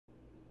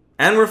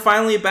And we're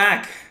finally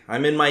back.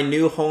 I'm in my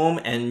new home,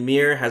 and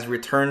Mir has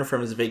returned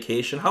from his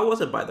vacation. How was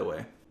it, by the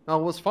way?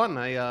 Oh, it was fun.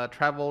 I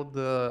traveled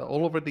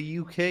all over the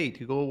UK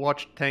to go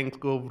watch tanks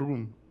go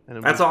vroom, and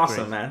it That's was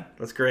awesome, great. man.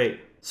 That's great.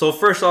 So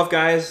first off,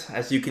 guys,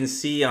 as you can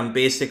see, I'm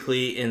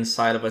basically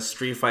inside of a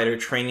Street Fighter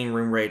training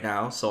room right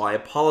now. So I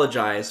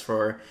apologize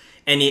for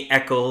any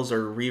echoes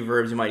or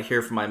reverbs you might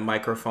hear from my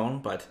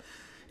microphone, but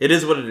it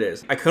is what it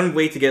is. I couldn't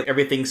wait to get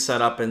everything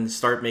set up and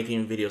start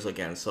making videos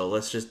again, so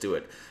let's just do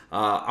it.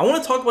 I want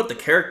to talk about the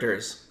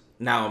characters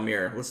now,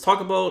 Amir. Let's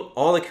talk about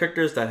all the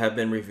characters that have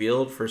been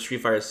revealed for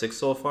Street Fighter 6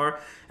 so far,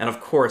 and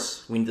of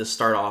course, we need to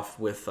start off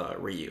with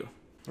Ryu.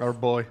 Our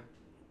boy.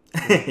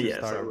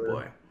 Yes, our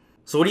boy.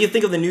 So what do you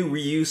think of the new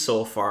Ryu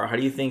so far? How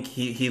do you think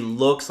he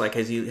looks like?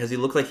 Has he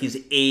looked like he's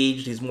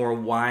aged? He's more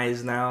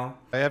wise now?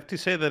 I have to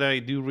say that I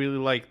do really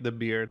like the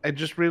beard. I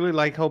just really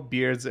like how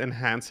beards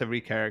enhance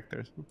every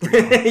character.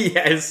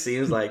 Yeah, it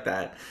seems like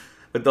that.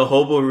 With the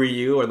Hobo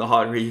Ryu or the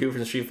Hot Ryu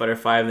from Street Fighter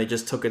 5, they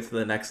just took it to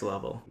the next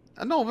level.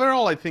 No,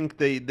 overall, I think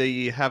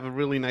they have a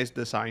really nice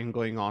design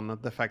going on.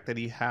 The fact that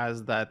he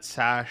has that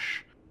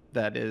sash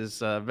that is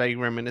very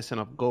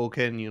reminiscent of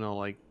Gouken, you know,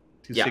 like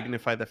to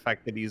signify the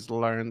fact that he's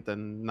learned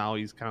and now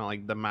he's kind of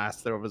like the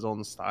master of his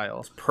own style.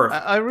 It's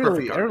perfect. I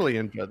really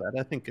enjoy that.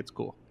 I think it's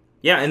cool.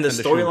 Yeah, and the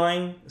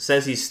storyline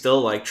says he's still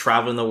like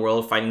traveling the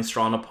world fighting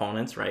strong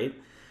opponents, right?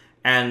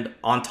 And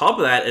on top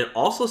of that, it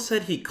also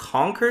said he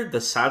conquered the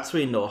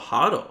Satsui no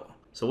Hado.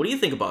 So what do you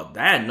think about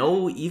that?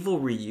 No evil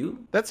Ryu?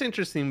 That's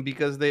interesting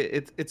because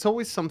it's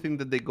always something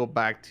that they go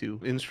back to.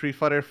 In Street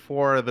Fighter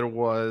 4, there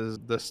was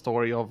the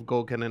story of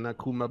Gouken and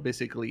Akuma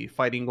basically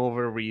fighting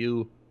over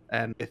Ryu.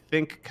 And I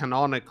think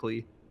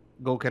canonically,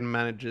 Gouken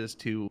manages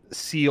to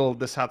seal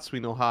the Satsui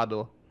no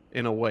Hado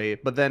in a way.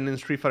 But then in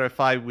Street Fighter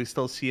 5, we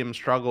still see him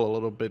struggle a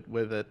little bit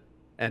with it.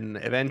 And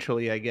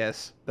eventually, I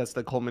guess, that's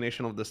the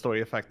culmination of the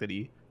story effect that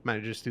he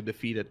manages to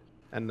defeat it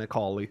and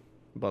Necalli.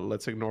 But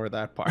let's ignore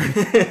that part.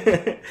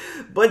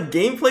 But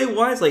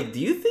gameplay-wise, like, do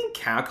you think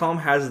Capcom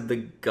has the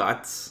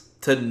guts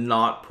to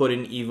not put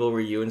an evil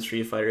Ryu in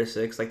Street Fighter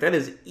 6? Like, that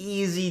is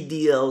easy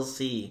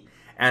DLC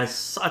and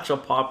such a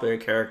popular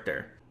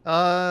character.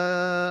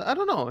 I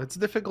don't know. It's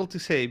difficult to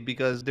say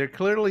because they're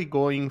clearly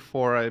going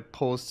for a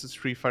post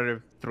Street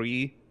Fighter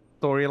 3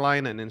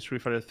 storyline, and in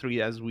Street Fighter 3,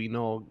 as we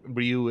know,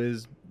 Ryu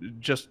is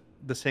just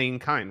the same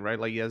kind, right?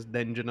 Like he has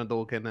Denjin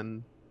Hadouken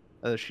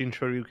and Shin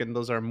Shoryuken.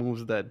 Those are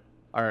moves that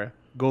are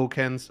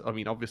Goukens. I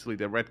mean, obviously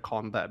they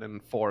retconned that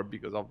in 4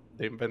 because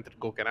they invented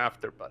Gouken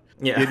after, but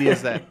the idea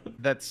is that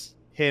that's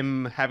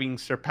him having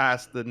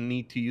surpassed the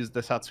need to use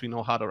the Satsui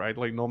no Hado, right?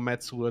 Like no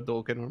Metsu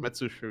Hadouken or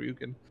Metsu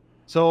Shoryuken.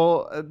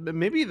 So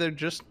maybe they're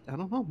just, I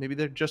don't know, maybe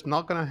they're just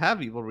not going to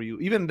have Evil Ryu.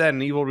 Even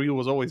then, Evil Ryu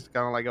was always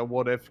kind of like a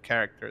what-if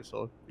character,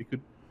 so you could...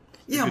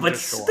 Yeah, but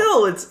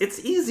still,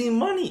 it's easy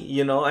money,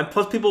 you know? And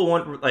plus people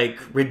want, like,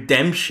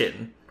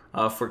 redemption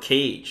for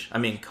Kage. I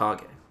mean,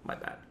 Kage. My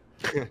bad.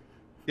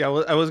 Yeah,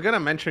 well, I was going to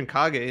mention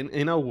Kage.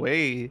 In a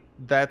way,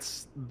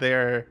 that's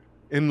their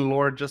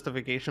in-lore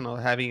justification of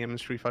having him in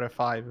Street Fighter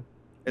 5.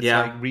 It's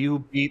like Ryu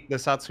beat the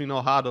Satsui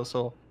no Hado,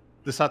 so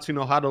the Satsui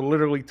no Hado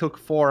literally took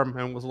form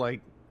and was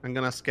like, I'm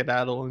gonna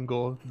skedaddle and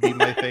go do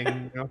my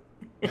thing, you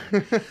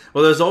know?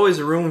 Well, there's always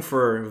room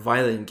for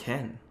Violent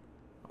Ken.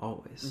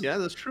 Always. Yeah,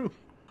 that's true.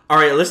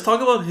 Alright, let's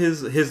talk about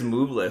his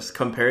move list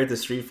compared to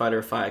Street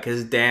Fighter 5.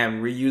 Because damn,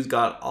 Ryu's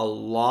got a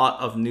lot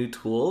of new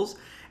tools,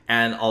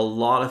 and a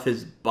lot of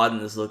his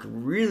buttons look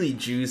really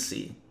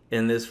juicy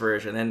in this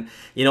version. And,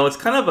 you know, it's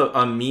kind of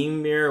a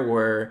meme mirror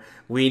where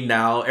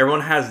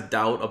everyone has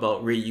doubt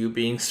about Ryu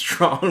being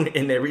strong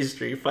in every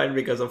Street Fighter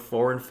because of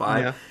 4 and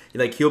 5. Yeah.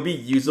 Like, he'll be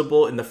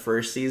usable in the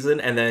first season,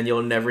 and then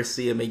you'll never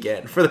see him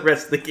again for the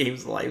rest of the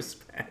game's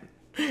lifespan.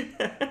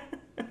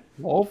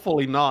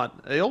 Hopefully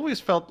not. I always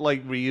felt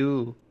like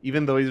Ryu,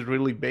 even though he's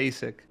really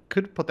basic,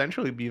 could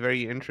potentially be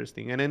very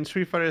interesting. And in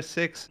Street Fighter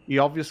 6, he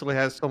obviously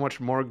has so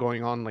much more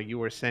going on, like you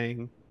were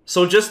saying.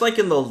 So just like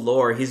in the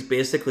lore, he's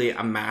basically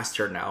a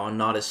master now and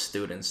not a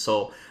student.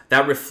 So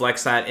that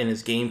reflects that in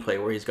his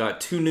gameplay where he's got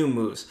 2 new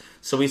moves.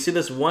 So we see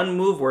this one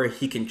move where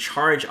he can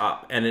charge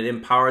up and it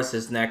empowers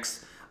his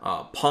next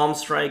palm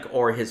strike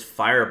or his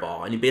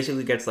fireball. And he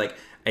basically gets like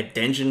a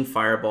Denjin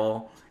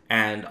fireball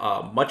and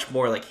much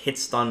more like hit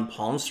stun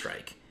palm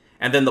strike.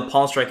 And then the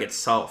palm strike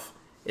itself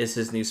is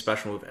his new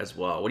special move as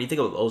well. What do you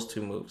think of those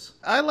 2 moves?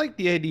 I like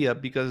the idea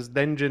because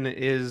Denjin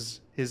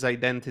is his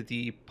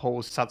identity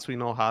post Satsui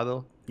no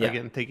Hado. Yeah.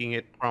 Again, taking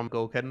it from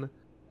Gouken.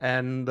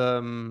 And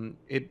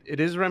it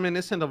is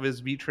reminiscent of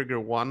his V-Trigger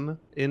 1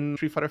 in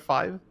Street Fighter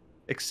 5,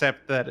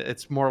 except that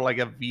it's more like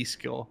a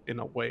V-skill in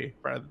a way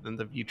rather than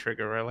the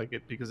V-Trigger, right? Like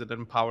it because it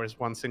empowers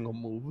one single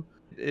move.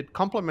 It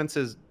complements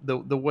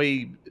the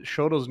way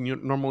Shotos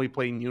normally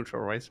play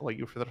neutral, right? So like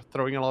if you're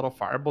throwing a lot of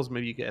fireballs,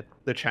 maybe you get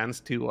the chance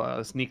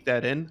to sneak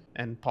that in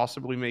and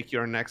possibly make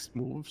your next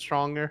move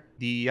stronger.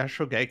 The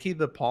Yashogeki,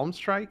 the palm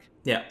strike,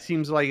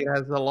 seems like it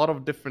has a lot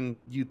of different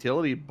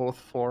utility, both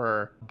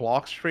for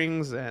block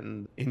strings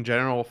and in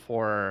general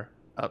for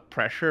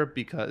pressure,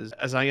 because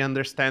as I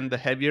understand, the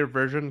heavier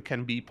version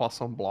can be plus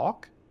on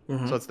block.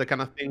 So it's the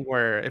kind of thing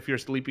where if you're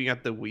sleeping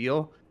at the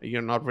wheel,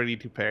 you're not ready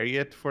to parry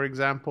it, for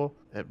example,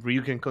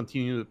 Ryu can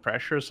continue the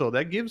pressure. So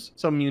that gives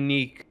some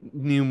unique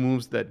new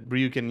moves that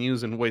Ryu can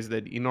use in ways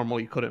that he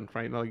normally couldn't,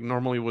 right? Like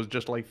normally it was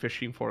just like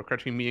fishing for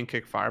crouching medium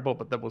kick fireball,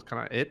 but that was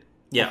kind of it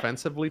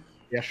offensively.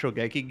 Yeah,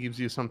 Shogeki gives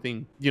you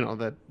something,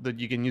 that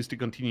you can use to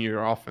continue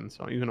your offense,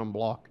 so even on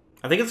block.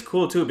 I think it's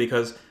cool too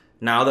because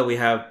now that we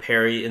have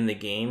parry in the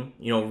game,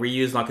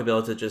 Ryu's not gonna be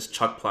able to just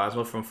chuck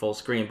plasma from full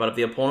screen. But if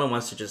the opponent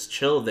wants to just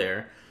chill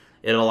there,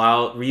 it'll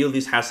allow Ryu at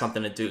least has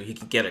something to do. He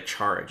can get a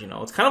charge.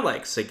 It's kind of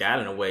like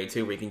Sagat in a way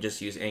too, where he can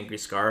just use Angry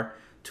Scar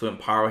to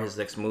empower his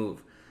next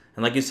move.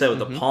 And like you said, with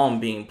the palm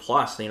being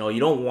plus, you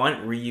don't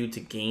want Ryu to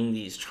gain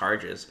these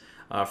charges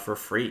for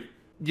free.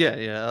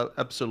 Yeah,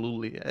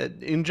 absolutely.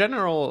 In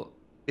general,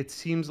 it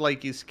seems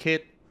like his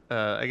kit.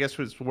 I guess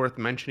it's worth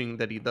mentioning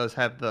that he does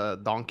have the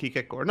donkey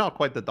kick, or not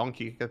quite the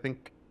donkey kick. I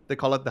think they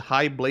call it the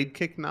high blade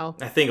kick now.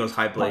 I think it was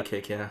high blade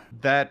kick, yeah.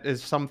 That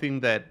is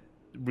something that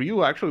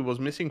Ryu actually was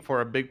missing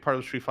for a big part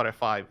of Street Fighter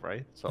V,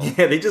 right? So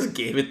yeah, they just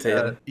gave it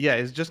to him. Yeah,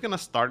 he's just gonna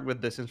start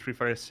with this in Street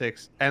Fighter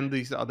 6 and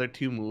these other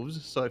two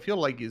moves. So I feel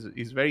like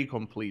he's very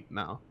complete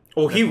now.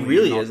 Oh, he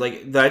really is.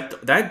 Like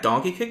that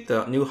donkey kick,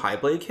 the new high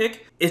blade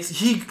kick,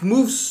 he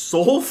moves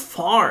so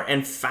far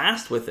and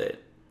fast with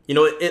it.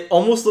 It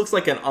almost looks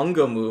like an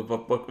Unga move,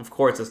 but of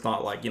course it's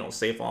not like,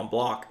 safe on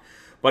block.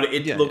 But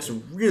it looks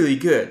really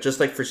good, just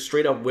like for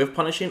straight up whiff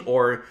punishing,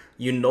 or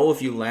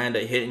if you land a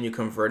hit and you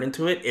convert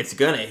into it, it's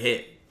gonna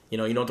hit. You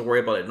don't have to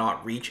worry about it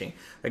not reaching.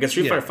 Like in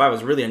Street Fighter 5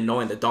 was really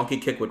annoying. The donkey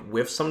kick would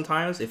whiff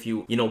sometimes if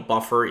you,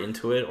 buffer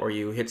into it or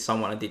you hit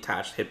someone a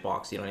detached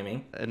hitbox, you know what I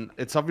mean? And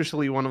it's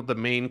obviously one of the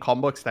main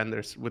combo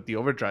extenders with the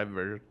overdrive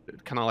version,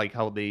 kind of like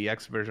how the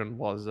EX version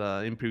was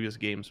in previous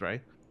games,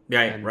 right?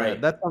 Yeah, and, right.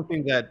 That's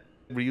something that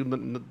Ryu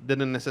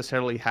didn't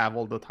necessarily have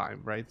all the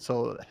time, right?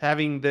 So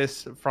having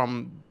this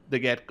from the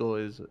get-go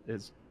is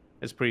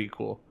pretty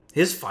cool.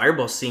 His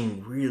fireballs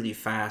seem really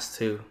fast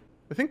too.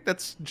 I think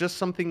that's just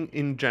something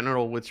in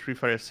general with Street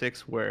Fighter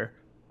 6 where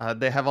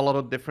they have a lot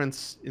of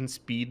difference in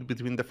speed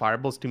between the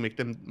fireballs to make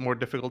them more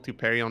difficult to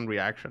parry on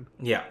reaction.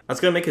 Yeah, that's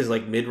gonna make his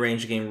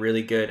mid-range game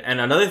really good. And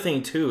another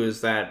thing too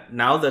is that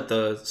now that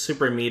the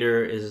super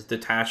meter is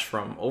detached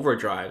from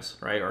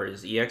overdrives, right, or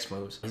his EX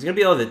moves, he's gonna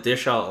be able to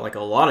dish out a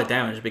lot of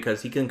damage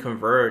because he can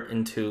convert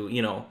into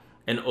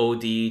an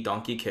OD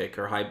donkey kick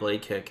or high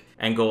blade kick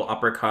and go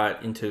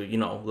uppercut into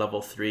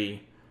level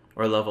 3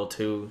 or level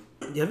 2.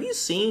 Have you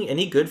seen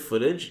any good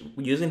footage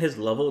using his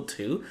level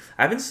 2?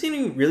 I haven't seen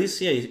him really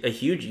see a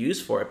huge use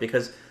for it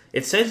because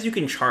it says you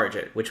can charge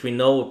it, which we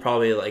know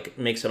probably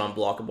makes it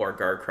unblockable or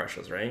guard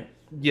crushes, right?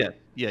 Yeah.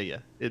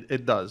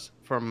 It does.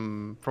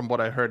 From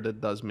what I heard,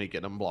 it does make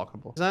it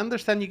unblockable. I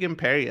understand you can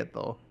parry it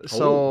though,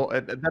 so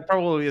that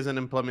probably is an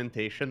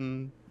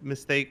implementation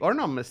mistake, or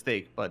not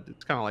mistake, but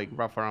it's kind of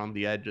rough around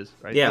the edges,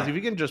 right? Yeah. Because if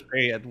you can just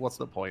parry it, what's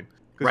the point?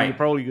 Because you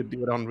probably could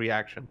do it on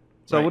reaction.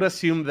 So I would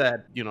assume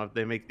that, if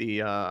they make the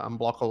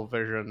unblockable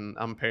version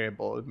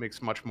unparryable, it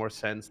makes much more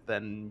sense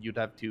than you'd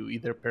have to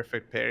either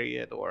perfect parry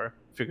it or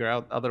figure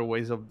out other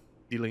ways of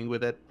dealing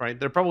with it, right?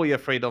 They're probably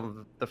afraid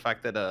of the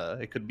fact that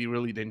it could be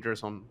really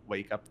dangerous on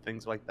wake up,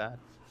 things like that.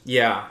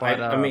 Yeah,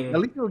 but I mean, at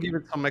least it'll give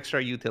it some extra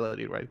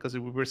utility, right? Because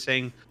we were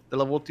saying the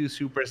level 2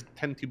 supers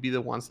tend to be the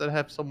ones that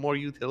have some more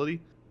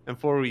utility, and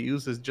for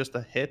reuse is just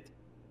a hit.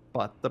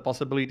 But the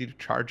possibility to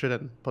charge it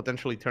and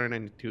potentially turn it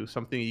into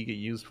something you can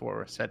use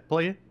for set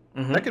play,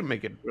 that could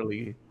make it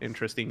really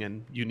interesting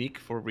and unique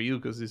for Ryu,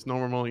 because he's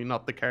normally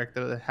not the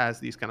character that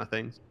has these kind of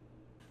things.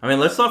 I mean,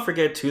 let's not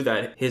forget too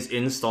that his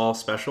install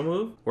special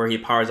move, where he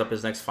powers up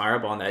his next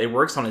fireball, and that it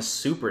works on his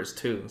supers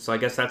too. So I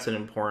guess that's an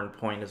important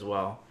point as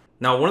well.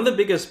 Now, one of the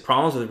biggest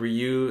problems with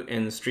Ryu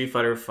in Street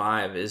Fighter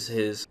V is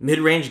his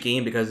mid-range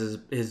game, because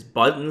his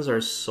buttons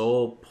are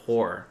so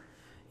poor.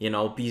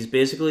 He's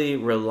basically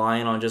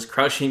relying on just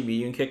crouching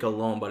medium kick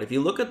alone. But if you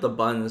look at the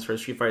buttons for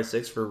Street Fighter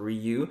 6 for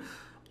Ryu,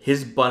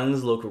 his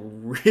buttons look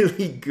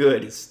really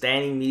good. His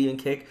standing medium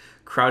kick,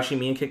 crouching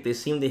medium kick, they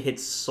seem to hit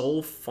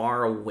so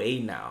far away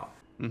now.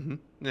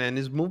 And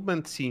his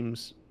movement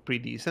seems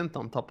pretty decent,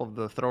 on top of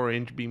the throw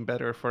range being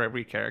better for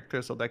every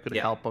character, so that could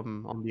help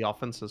him on the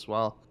offense as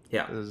well.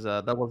 Yeah, because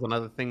that was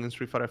another thing in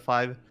Street Fighter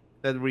V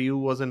that Ryu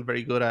wasn't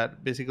very good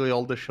at. Basically,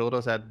 all the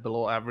Shotos had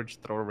below average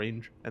throw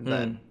range, and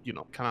that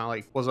kind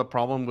of was a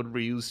problem with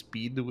Ryu's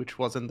speed, which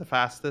wasn't the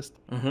fastest.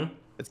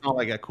 It's not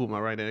like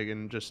Akuma, right? It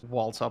can just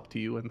waltz up to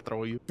you and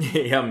throw you.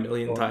 Yeah, a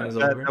million times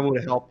over. That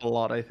would help a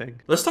lot, I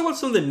think. Let's talk about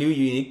some of the new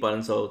unique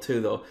buttons, though.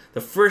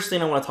 The first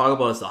thing I want to talk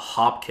about is the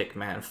hop kick,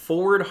 man.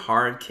 Forward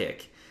hard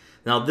kick.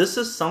 Now, this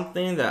is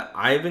something that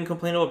I've been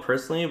complaining about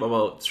personally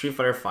about Street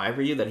Fighter V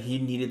Ryu, that he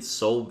needed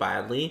so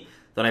badly,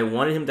 that I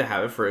wanted him to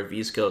have it for a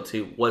V-Skill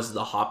too, was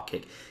the hop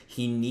kick.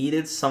 He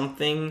needed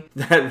something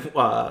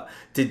that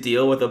to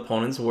deal with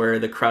opponents where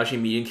the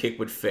crouching medium kick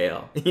would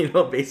fail,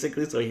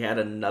 basically, so he had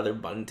another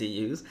button to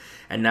use.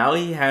 And now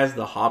he has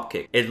the hop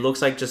kick. It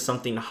looks like just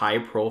something high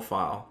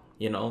profile,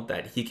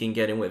 that he can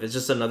get in with. It's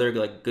just another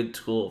good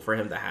tool for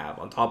him to have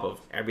on top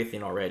of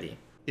everything already.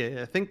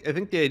 Yeah, I think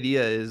the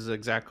idea is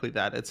exactly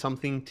that. It's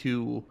something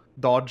to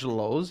dodge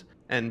lows,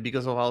 and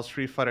because of how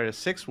Street Fighter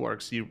 6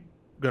 works, you're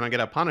gonna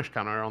get a punish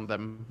counter on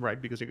them, right?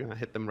 Because you're gonna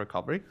hit them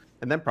recovery,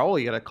 and then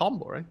probably get a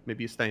combo, right?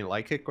 Maybe a standing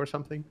light kick or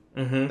something.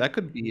 Mm-hmm. That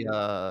could be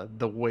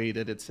the way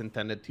that it's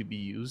intended to be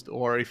used,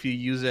 or if you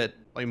use it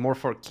like more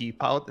for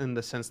keep out in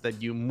the sense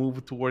that you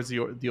move towards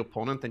the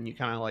opponent and you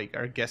kind of like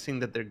are guessing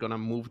that they're gonna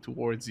move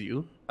towards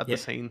you at the Yeah.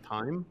 same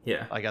time,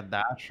 Yeah. like a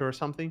dash or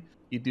something.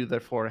 You do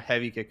that for a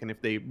heavy kick, and if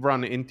they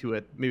run into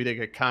it, maybe they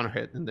get counter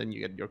hit, and then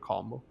you get your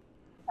combo.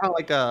 Kind of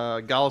like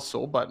a Gal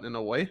Soul button in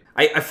a way.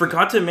 I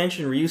forgot to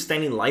mention Ryu's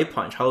standing light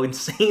punch, how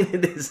insane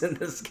it is in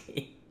this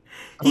game.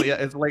 Oh yeah,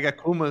 it's like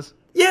Akuma's.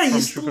 Yeah,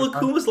 he stole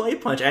Akuma's light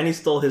punch, and he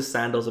stole his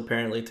sandals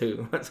apparently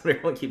too. That's what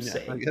everyone keeps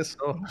saying. I guess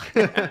so.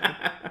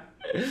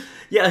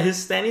 Yeah,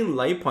 his standing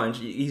light punch,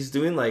 he's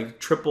doing like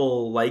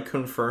triple light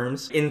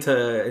confirms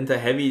into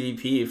heavy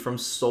DP from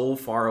so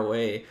far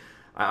away.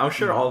 I'm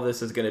sure all of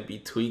this is going to be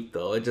tweaked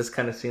though. It just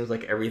kind of seems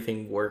like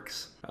everything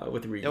works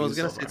with Ryu. I was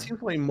gonna say, it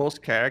seems like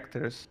most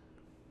characters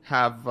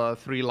have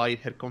 3 light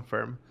hit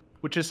confirm,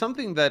 which is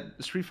something that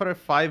Street Fighter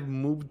V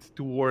moved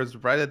towards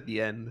right at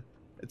the end.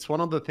 It's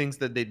one of the things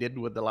that they did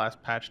with the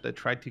last patch that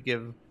tried to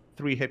give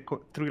 3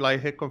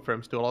 light hit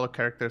confirms to a lot of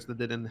characters that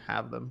didn't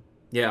have them.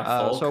 Yeah,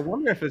 so I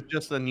wonder if it's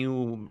just a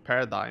new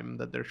paradigm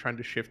that they're trying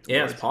to shift towards.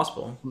 Yeah, it's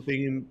possible.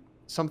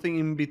 Something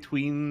in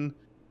between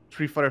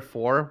Street Fighter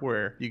 4,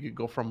 where you could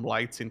go from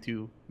lights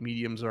into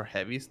mediums or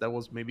heavies. That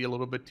was maybe a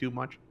little bit too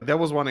much. That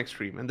was one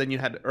extreme. And then you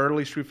had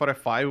early Street Fighter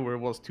 5, where it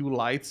was 2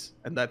 lights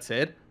and that's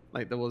it.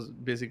 Like, that was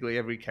basically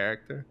every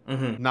character.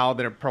 Mm-hmm. Now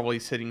they're probably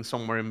sitting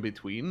somewhere in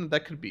between.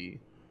 That could be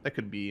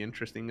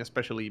interesting,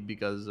 especially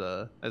because,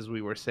 as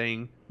we were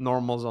saying,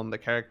 normals on the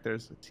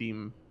characters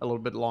seem a little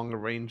bit longer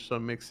range, so it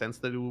makes sense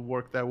that it would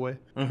work that way.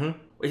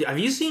 Mm-hmm. Have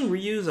you seen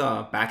Ryu's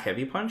back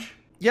heavy punch?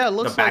 Yeah, it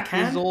looks like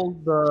his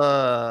old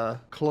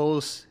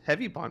close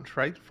heavy punch,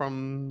 right?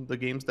 From the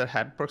games that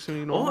had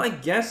proximity normals. Oh, I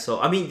guess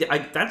so. I mean,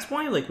 that's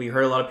why like we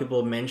heard a lot of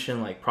people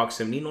mention like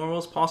proximity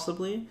normals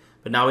possibly,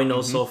 but now we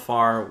know so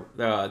far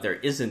there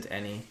isn't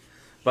any.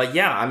 But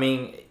yeah, I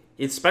mean,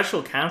 it's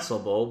special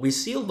cancelable. We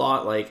see a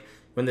lot like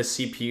when the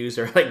CPUs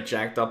are like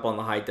jacked up on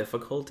the high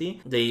difficulty,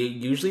 they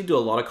usually do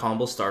a lot of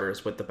combo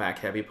starters with the back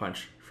heavy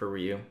punch for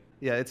Ryu.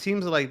 Yeah, it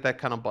seems like that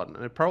kind of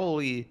button. It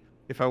probably,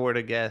 if I were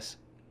to guess,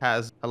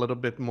 has a little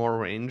bit more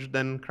range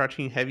than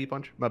crouching heavy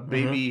punch, but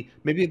maybe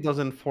it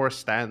doesn't force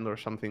stand or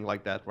something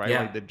like that, right?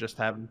 Yeah. Like they just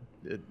have,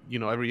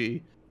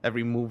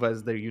 every move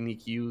has their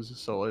unique use,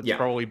 so it's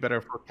probably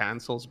better for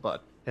cancels,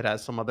 but it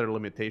has some other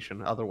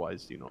limitation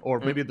otherwise,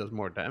 or maybe it does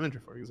more damage,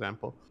 for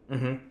example.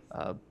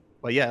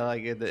 But yeah,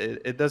 like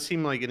it does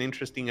seem like an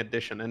interesting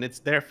addition, and it's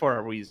there for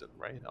a reason,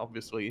 right?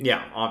 Obviously.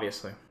 Yeah,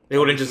 obviously. They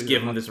wouldn't just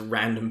give him this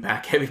random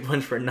back heavy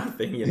punch for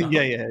nothing, you know?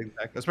 Yeah,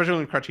 exactly. Especially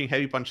when crouching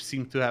heavy punch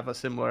seems to have a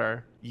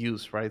similar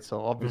use, right?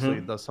 So obviously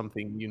it does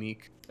something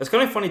unique. It's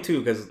kind of funny too,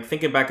 because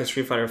thinking back at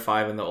Street Fighter V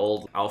and the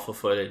old alpha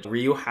footage,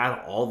 Ryu had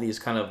all these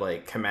kind of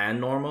like command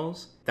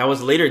normals. That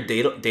was later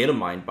data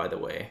mined, by the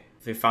way.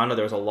 They found out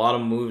there was a lot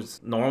of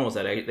moves, normals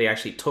that they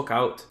actually took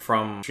out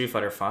from Street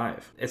Fighter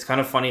V. It's kind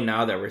of funny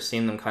now that we're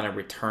seeing them kind of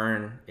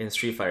return in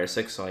Street Fighter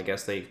 6, so I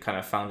guess they kind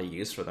of found a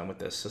use for them with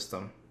this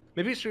system.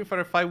 Maybe Street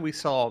Fighter V we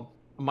saw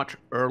a much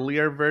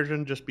earlier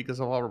version just because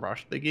of how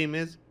rushed the game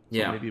is.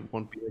 So maybe it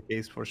won't be the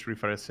case for Street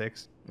Fighter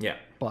 6. Yeah.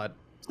 But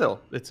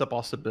still, it's a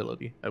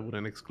possibility. I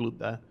wouldn't exclude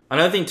that.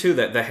 Another thing too,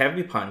 that the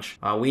heavy punch,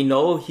 we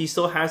know he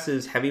still has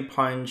his heavy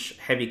punch,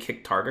 heavy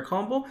kick target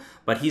combo,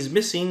 but he's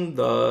missing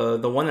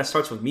the one that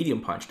starts with medium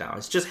punch now.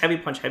 It's just heavy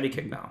punch, heavy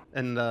kick now.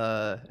 And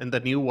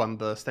the new one,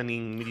 the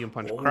standing medium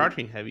punch,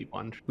 crouching heavy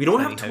punch. We don't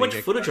have too much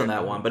footage on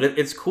that one, but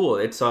it's cool.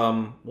 It's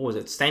what was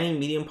it? Standing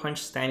medium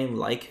punch, standing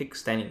light kick,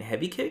 standing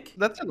heavy kick.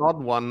 That's an odd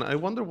one. I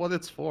wonder what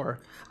it's for.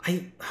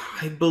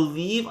 I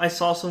believe I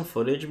saw some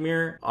footage,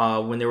 Mir,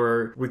 when they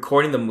were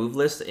recording the move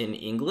list in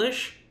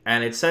English,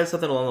 and it said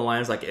something along the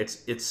lines like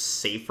it's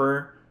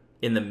safer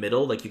in the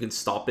middle, like you can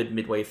stop it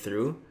midway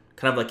through,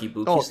 kind of like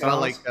Ibuki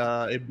styles. Like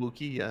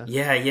Ibuki, yeah.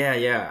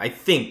 Yeah. I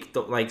think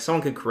like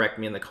someone could correct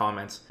me in the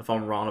comments if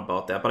I'm wrong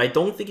about that, but I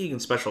don't think you can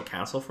special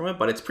cancel from it.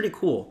 But it's pretty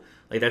cool.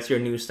 Like that's your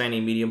new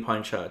standing medium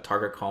punch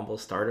target combo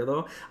starter,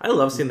 though. I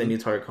love seeing the new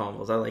target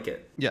combos. I like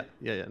it. Yeah.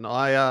 No,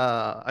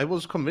 I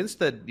was convinced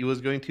that he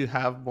was going to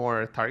have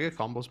more target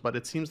combos, but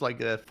it seems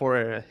like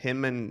for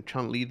him and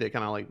Chun-Li, they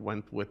kind of like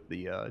went with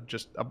the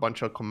just a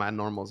bunch of command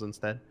normals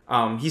instead.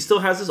 He still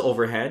has his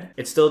overhead.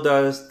 It still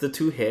does the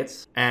 2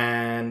 hits,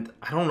 and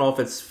I don't know if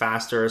it's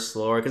faster or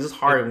slower because it's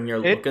hard when you're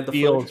looking at the footage.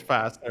 It feels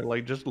faster,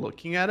 like just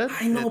looking at it.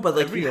 I know, but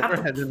like every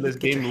overhead in this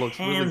game looks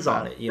hands really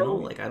on it, you know.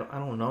 Like I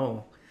don't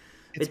know.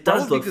 It's It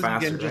does probably look because you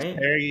faster, can just right?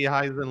 parry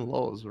highs and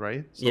lows,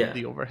 right? So Yeah.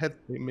 the overhead,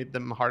 they made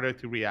them harder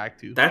to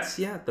react to. That's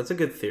a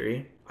good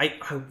theory.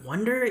 I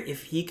wonder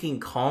if he can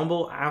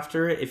combo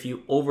after it if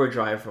you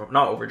overdrive from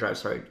not overdrive,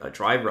 sorry, a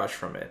drive rush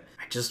from it.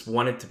 I just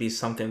want it to be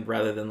something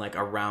rather than like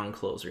a round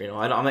closer. You know,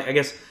 I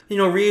guess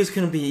Ryu's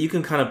can be you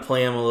can kind of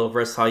play him a little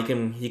versatile.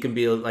 He can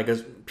be like a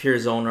pure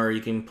zoner, or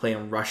you can play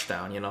him rush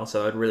down.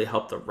 So it would really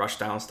help the rush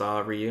down style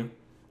of Ryu,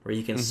 where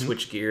you can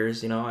switch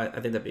gears. I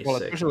think that'd be Well,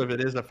 sick. especially if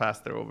it is a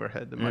faster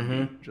overhead, it might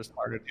be just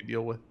harder to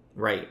deal with.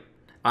 Right.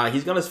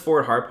 He's got his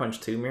forward hard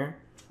punch too, Mir,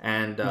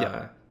 and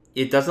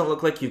it doesn't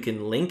look like you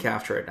can link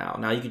after it now.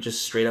 Now you can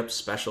just straight up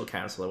special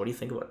cancel it. What do you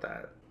think about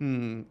that?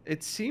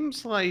 It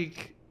seems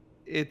like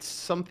it's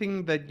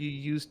something that you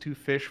use to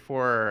fish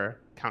for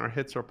counter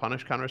hits or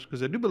punish counters,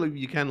 because I do believe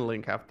you can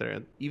link after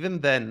it.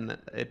 Even then,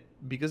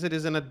 because it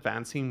is an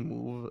advancing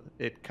move,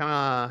 it kind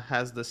of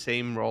has the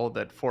same role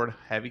that forward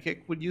heavy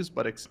kick would use,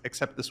 but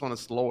except this one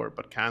is slower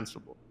but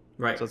cancelable.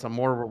 Right. So it's a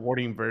more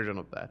rewarding version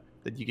of that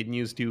you can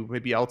use to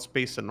maybe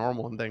outspace a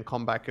normal and then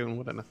come back in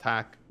with an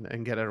attack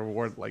and get a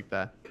reward like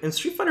that. In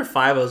Street Fighter V,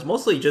 it was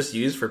mostly just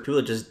used for people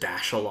that just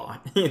dash a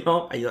lot.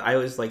 I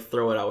always like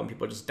throw it out when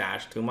people just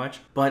dash too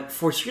much. But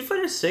for Street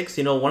Fighter 6,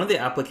 one of the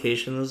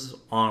applications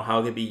on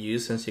how it could be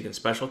used, since you can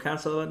special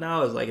cancel it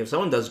now, is like if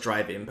someone does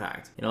drive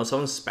impact,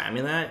 someone's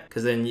spamming that,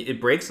 because then it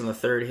breaks on the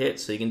third hit,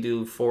 so you can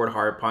do forward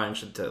hard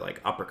punch into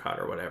like uppercut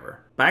or whatever.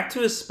 Back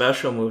to his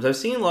special moves, I've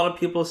seen a lot of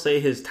people say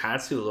his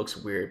Tatsu looks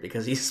weird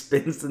because he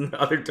spins in the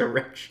other direction.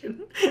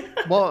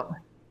 Well,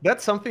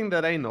 that's something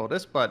that I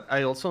noticed, but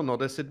I also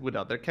noticed it with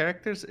other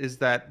characters, is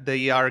that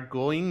they are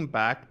going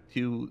back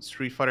to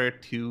Street Fighter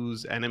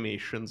 2's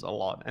animations a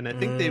lot. And I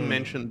think they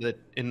mentioned it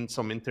in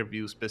some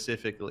interviews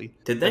specifically.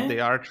 Did they? That they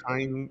are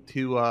trying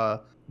to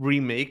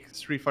remake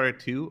Street Fighter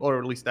 2, or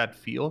at least that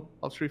feel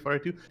of Street Fighter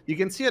 2. You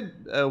can see it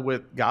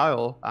with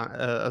Guile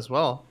as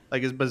well.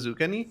 Like his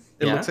bazooka knee,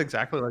 it looks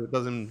exactly like it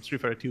does in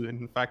Street Fighter 2.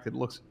 And in fact, it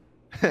looks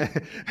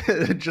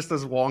just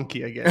as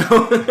wonky, I guess.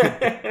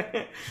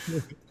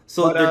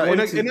 So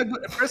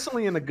but,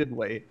 personally, in a good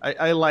way.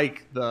 I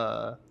like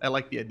the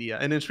idea.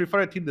 And in Street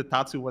Fighter 2, the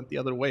Tatsu went the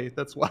other way.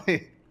 That's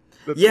why.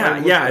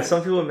 Like...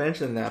 Some people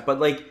mentioned that, but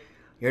like,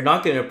 you're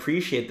not going to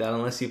appreciate that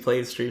unless you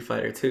played Street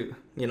Fighter 2.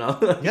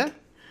 Yeah.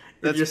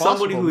 If you're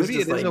somebody who's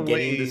just like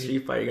getting into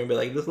Street Fighter, you're gonna be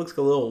like, this looks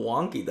a little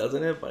wonky,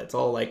 doesn't it? But it's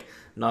all like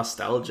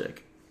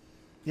nostalgic.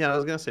 Yeah, I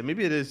was gonna say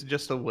maybe it is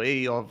just a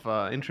way of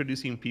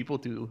introducing people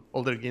to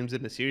older games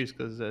in the series,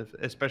 because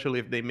especially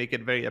if they make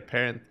it very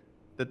apparent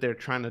that they're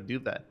trying to do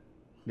that,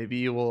 maybe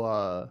you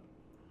will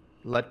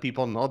let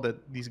people know that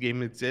these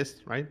games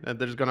exist, right? And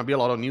there's gonna be a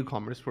lot of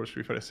newcomers for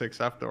Street Fighter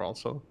 6 after all,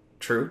 so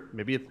true.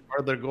 Maybe it's part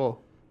of their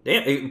goal.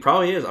 Yeah, it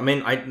probably is. I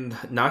mean,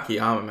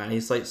 Nakayama, man,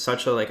 he's like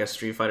such a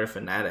Street Fighter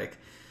fanatic.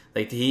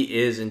 Like, he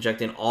is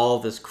injecting all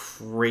this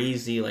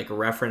crazy, like,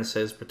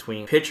 references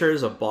between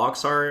pictures of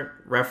box art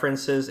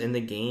references in the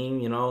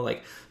game,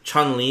 like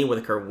Chun-Li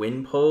with her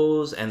wind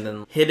pose, and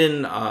then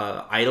hidden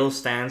idle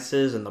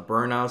stances and the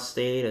burnout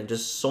state, and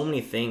just so many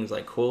things,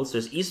 like quotes.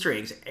 There's Easter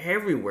eggs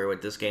everywhere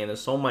with this game.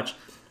 There's so much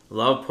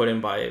love put in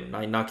by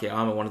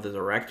Nakayama, one of the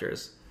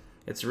directors.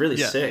 It's really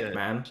sick,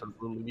 man.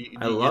 Absolutely.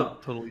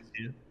 Totally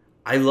see it.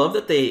 I love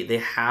that they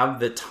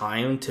have the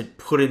time to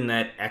put in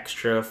that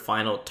extra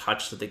final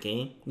touch to the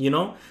game,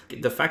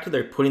 The fact that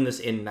they're putting this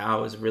in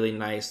now is really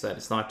nice, that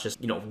it's not just,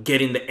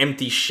 getting the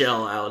empty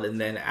shell out and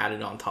then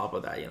adding on top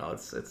of that,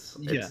 it's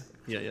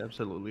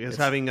absolutely. It's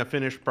having a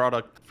finished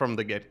product from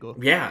the get-go.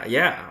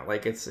 Yeah.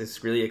 Like,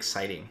 it's really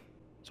exciting.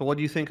 So what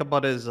do you think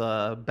about his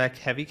back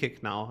heavy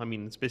kick now? I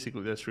mean, it's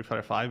basically the Street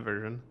Fighter 5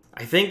 version.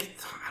 I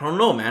don't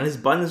know, man. His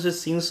buttons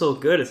just seem so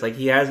good. It's like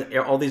he has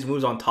all these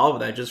moves on top of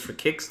that just for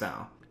kicks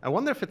now. I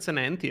wonder if it's an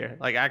N tier,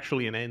 like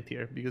actually an N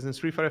tier, because in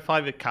Street Fighter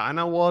 5 it kind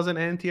of was an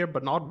N tier,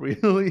 but not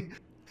really.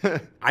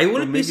 I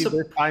wouldn't be surprised.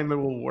 Maybe this time it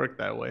will work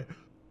that way.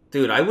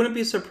 Dude, I wouldn't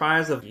be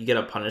surprised if you get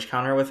a punish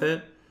counter with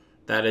it,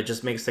 that it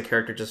just makes the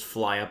character just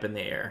fly up in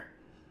the air.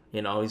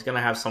 He's gonna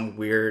have some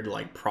weird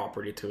like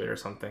property to it or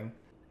something.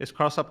 Is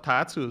cross-up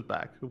Tatsu's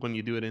back when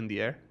you do it in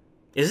the air?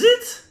 Is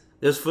it?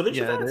 There's footage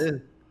of that? Yeah, it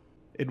is.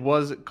 It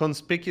was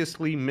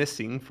conspicuously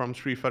missing from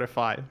Street Fighter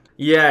 5.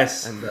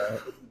 Yes. And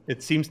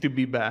it seems to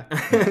be back.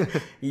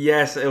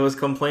 Yes, it was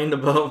complained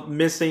about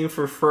missing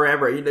for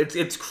forever.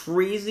 It's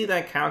crazy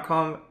that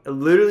Capcom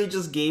literally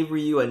just gave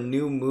Ryu a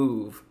new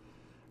move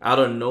out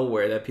of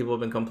nowhere that people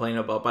have been complaining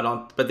about,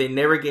 but they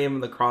never gave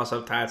him the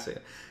cross-up Tatsu.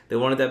 They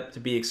wanted that to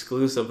be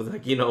exclusive with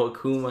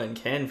Akuma and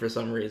Ken for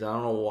some reason. I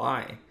don't know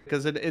why.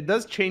 Because it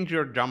does change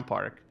your jump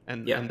arc,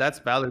 and that's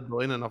valuable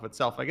in and of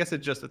itself. I guess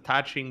it's just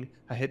attaching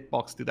a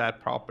hitbox to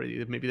that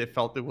property. Maybe they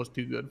felt it was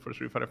too good for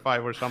Street Fighter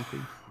 5 or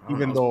something.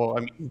 Even though,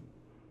 I mean,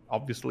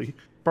 obviously,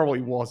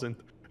 probably wasn't.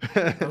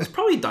 It was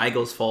probably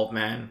Daigo's fault,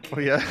 man. Oh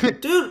yeah,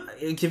 dude.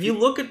 If you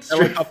look at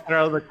helicopter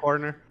out of the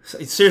corner.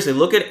 Seriously,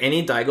 look at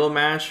any Daigo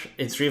match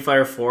in Street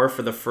Fighter 4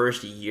 for the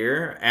first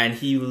year, and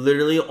he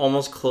literally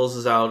almost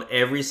closes out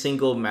every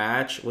single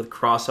match with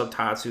cross-up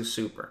Tatsu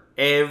Super.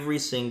 Every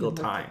single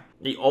time.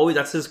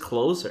 That's his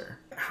closer.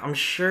 I'm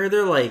sure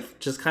they're like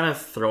just kind of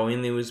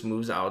throwing these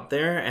moves out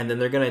there, and then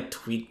they're gonna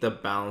tweak the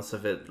balance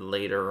of it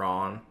later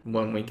on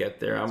when we get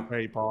there.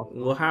 Very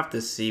possible. We'll have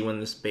to see when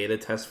this beta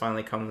test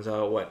finally comes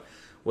out what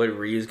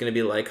Ryu's gonna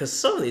be like, because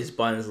some of these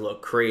buttons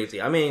look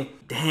crazy. I mean,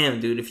 damn,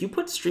 dude, if you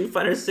put Street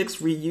Fighter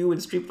 6 Ryu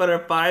and Street Fighter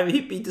 5,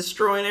 he'd be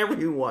destroying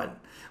everyone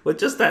with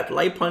just that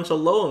light punch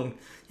alone.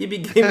 He'd be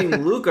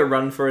giving Luke a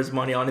run for his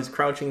money on his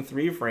crouching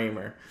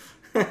 3-framer.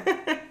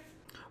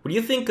 What do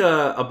you think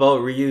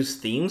about Ryu's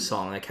theme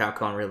song that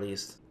Capcom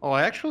released? Oh,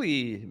 I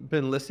actually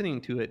been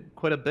listening to it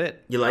quite a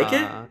bit. You like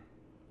it?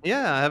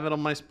 Yeah, I have it on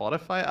my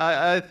Spotify.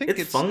 I think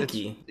it's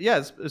funky.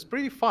 It's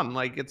pretty fun.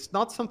 Like, it's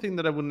not something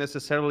that I would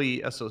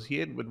necessarily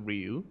associate with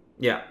Ryu.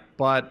 Yeah.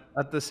 But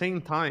at the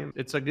same time,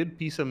 it's a good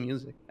piece of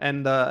music.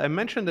 And I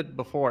mentioned it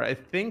before. I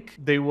think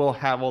they will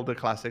have all the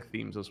classic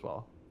themes as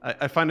well.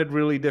 I find it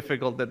really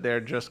difficult that they're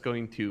just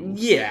going to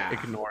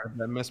ignore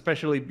them,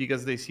 especially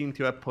because they seem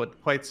to have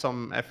put quite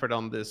some effort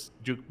on this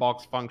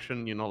jukebox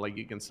function. You know, like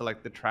you can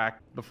select the track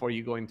before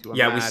you go into a match.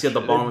 Yeah, we see at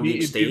the bottom of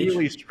each stage. It'd be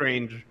really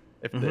strange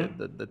if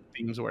the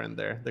themes were in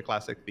there, the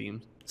classic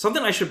themes.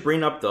 Something I should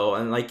bring up though,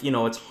 and like, you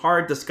know, it's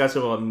hard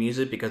discussing about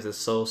music because it's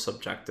so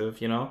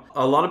subjective, you know?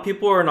 A lot of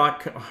people are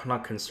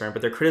not concerned,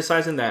 but they're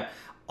criticizing that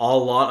a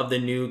lot of the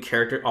new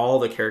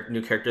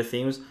character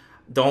themes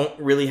don't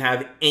really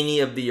have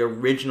any of the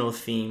original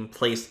theme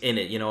placed in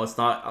it. You know, it's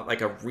not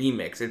like a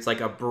remix. It's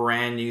like a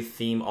brand new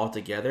theme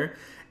altogether.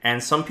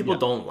 And some people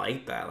don't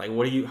like that. Like,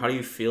 how do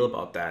you feel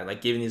about that?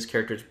 Like, giving these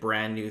characters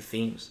brand new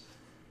themes?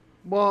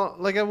 Well,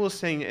 like I was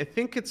saying, I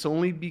think it's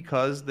only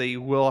because they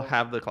will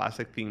have the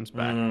classic themes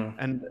back.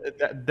 And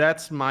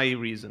that's my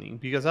reasoning.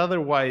 Because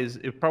otherwise,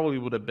 it probably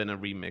would have been a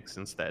remix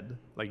instead,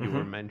 like you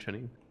were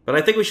mentioning. But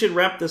I think we should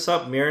wrap this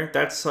up, Mir.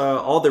 That's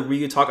all the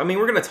Ryu talk. I mean,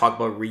 we're going to talk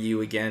about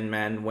Ryu again,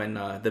 man, when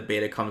the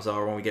beta comes out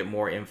or when we get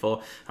more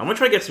info. I'm going to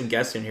try to get some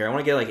guests in here. I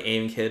want to get like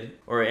Aim Kid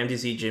or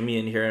MDZ Jimmy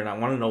in here, and I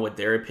want to know what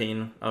their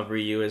opinion of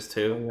Ryu is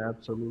too. Yeah,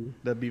 absolutely.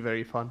 That'd be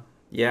very fun.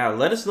 Yeah,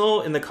 let us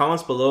know in the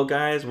comments below,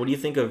 guys. What do you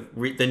think of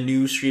the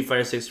new Street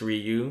Fighter 6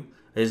 Ryu?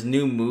 His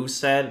new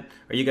moveset?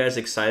 Are you guys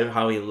excited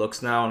how he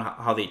looks now and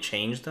how they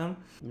changed him?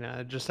 Yeah,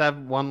 I just have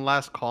one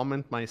last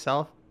comment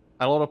myself.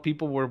 A lot of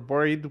people were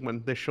worried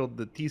when they showed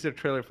the teaser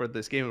trailer for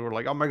this game. They were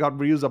like, oh my god,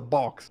 Ryu's a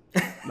box.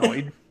 No,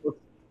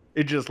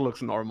 it just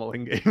looks normal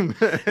in game.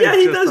 Yeah,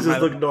 he does just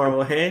look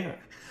normal, hey?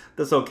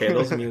 That's okay.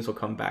 Those memes will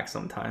come back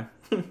sometime.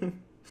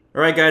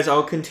 Alright guys,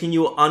 I'll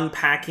continue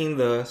unpacking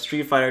the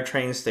Street Fighter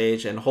training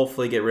stage and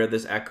hopefully get rid of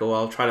this echo.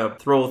 I'll try to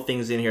throw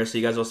things in here so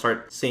you guys will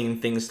start seeing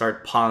things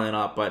start piling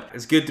up. But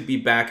it's good to be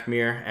back,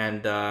 Mir,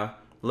 and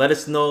let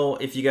us know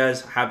if you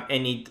guys have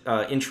any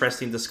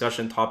interesting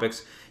discussion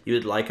topics you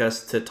would like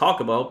us to talk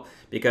about,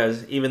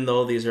 because even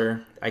though these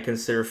are, I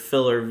consider,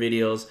 filler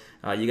videos,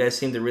 you guys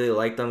seem to really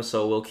like them,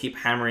 so we'll keep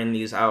hammering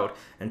these out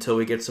until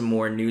we get some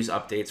more news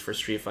updates for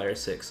Street Fighter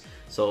 6.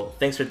 So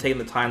thanks for taking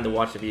the time to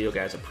watch the video,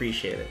 guys.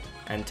 Appreciate it,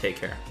 and take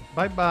care.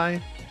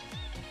 Bye-bye.